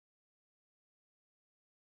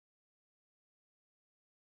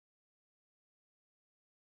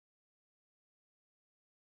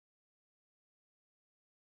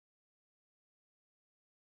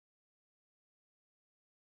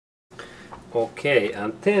Okay,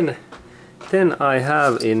 and then I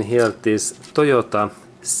have in here this Toyota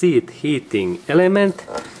seat heating element,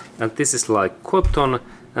 and this is like cotton,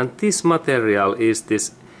 and this material is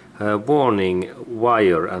this warning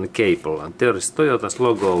wire and cable, and there is Toyota's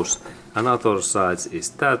logos, and other sides is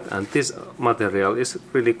that, and this material is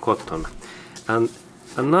really cotton. And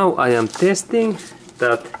now I am testing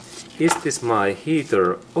that is this my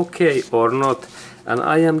heater okay or not, and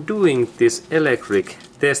I am doing this electric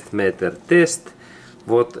test meter test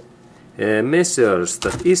what measures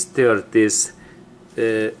that is there this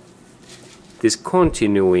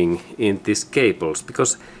continuing in these cables,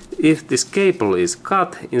 because if this cable is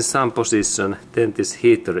cut in some position, then this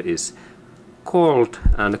heater is cold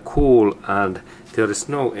and cool and there is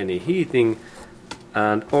no any heating,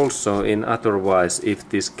 and also in otherwise if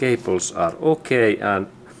these cables are okay and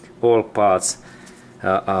all parts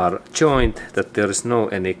are joined, that there is no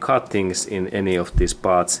any cuttings in any of these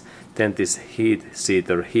parts, then this heat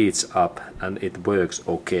seeker heats up and it works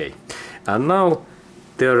okay. And now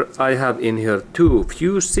there I have in here two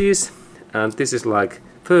fuses, and this is like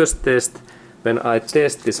first test. When I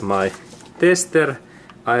test this my tester,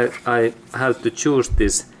 I have to choose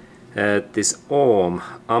this ohm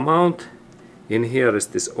amount. In here is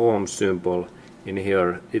this ohm symbol. In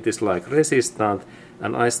here it is like resistant,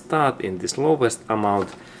 and I start in this lowest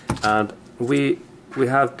amount, and we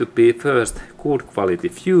have to be first good quality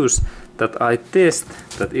fuse that I test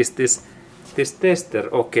that is this tester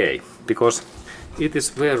okay, because it is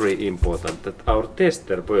very important that our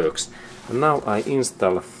tester works. And now I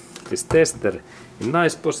install this tester in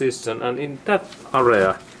nice position, and in that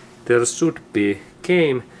area there should be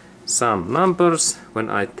came some numbers when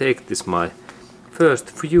I take this my first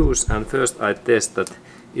fuse, and first I test that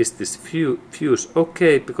is this fuse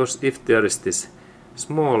okay, because if there is this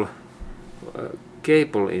small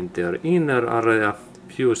cable in their inner area,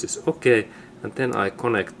 fuse is okay, and then I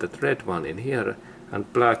connect that red one in here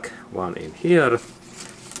and black one in here,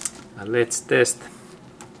 and let's test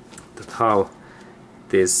that how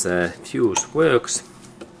this fuse works.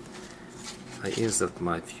 I insert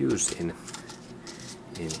my fuse in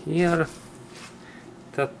here,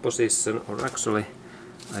 that position, or actually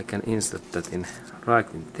I can insert that in right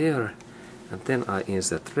in there, and then I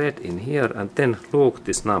insert red in here, and then look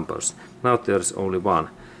these numbers. Now there is only one,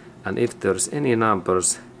 and if there's any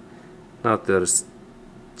numbers, now there's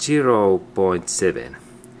 0.7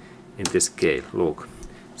 in this scale. Look,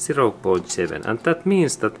 0.7, and that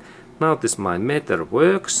means that now this my meter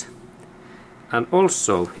works. And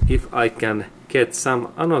also if I can get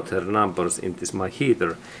some another numbers in this my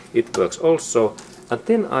heater, it works also. And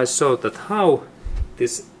then I saw that how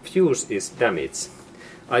this fuse is damaged.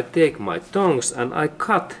 I take my tongs and I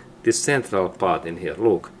cut this central part in here.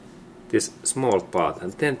 Look, this small part,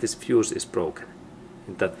 and then this fuse is broken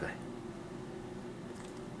in that way.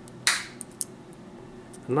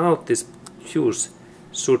 Now this fuse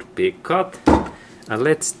should be cut, and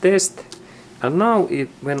let's test. And now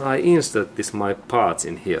when I insert this my parts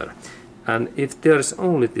in here, and if there is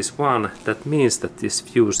only this one, that means that this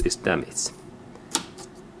fuse is damaged.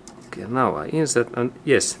 Okay, now I insert, and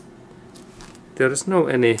yes, there is no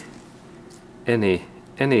any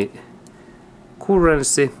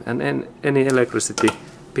currency and any electricity,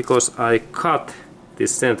 because I cut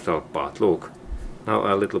this central part. Look, now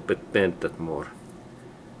I a little bit bend that more.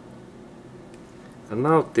 And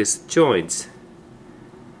now these joints,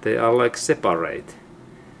 they are like separate.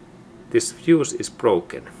 This fuse is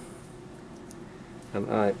broken, and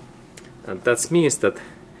that means that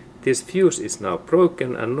this fuse is now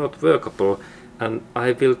broken and not workable. And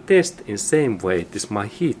I will test in same way this my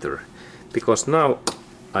heater, because now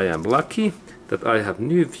I am lucky that I have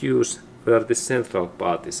new fuse where the central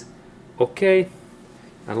part is okay.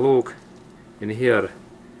 And look in here,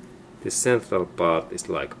 this central part is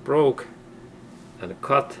like broke and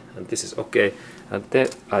cut, and this is okay. And then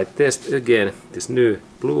I test again this new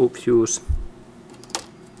blue fuse.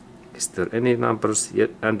 Is there any numbers yet?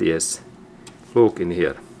 And yes, look in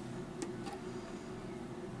here.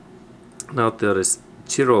 Now there is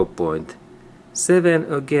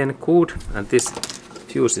 0.7 again, good, and this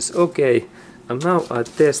fuse is okay. And now I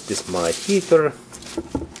test this my heater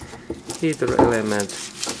element,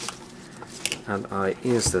 and I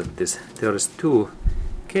insert this. There is two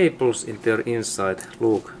cables in their inside.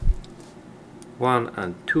 Look, 1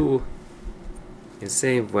 and 2 in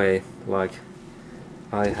same way like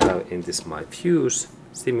I have in this my fuse,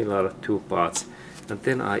 similar two parts. And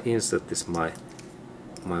then I insert this my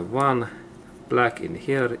one black in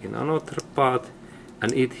here in another part,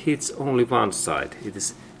 and it hits only one side. It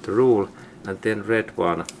is the rule. And then red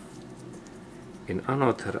one in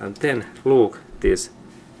another, and then look this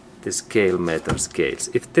the scale meter scales.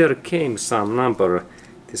 If there came some number,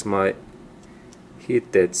 this my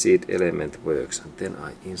heated seed element works, and then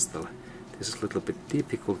I install. This is a little bit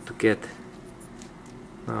difficult to get.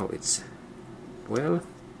 Now it's well,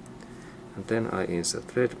 and then I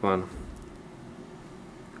insert red one.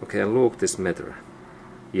 Okay, and look this meter.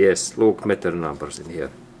 Yes, look meter numbers in here.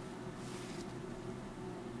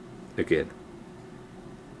 Again.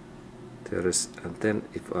 There is, and then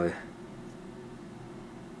if I,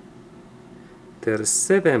 there is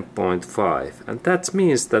 7.5, and that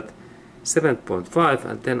means that 7.5,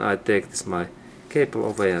 and then I take this my cable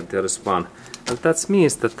away, and there is 1, and that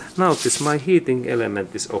means that now this my heating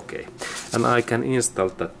element is okay, and I can install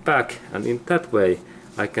that back, and in that way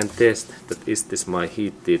I can test that is this my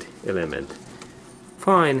heated element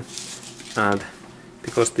fine. And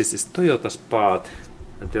because this is Toyota's part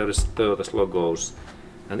and there is Toyota's logos,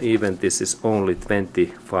 and even this is only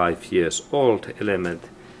 25 years old element,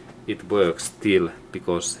 it works still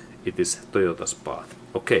because it is Toyota's part.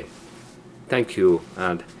 Okay, thank you,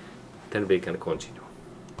 and then we can continue.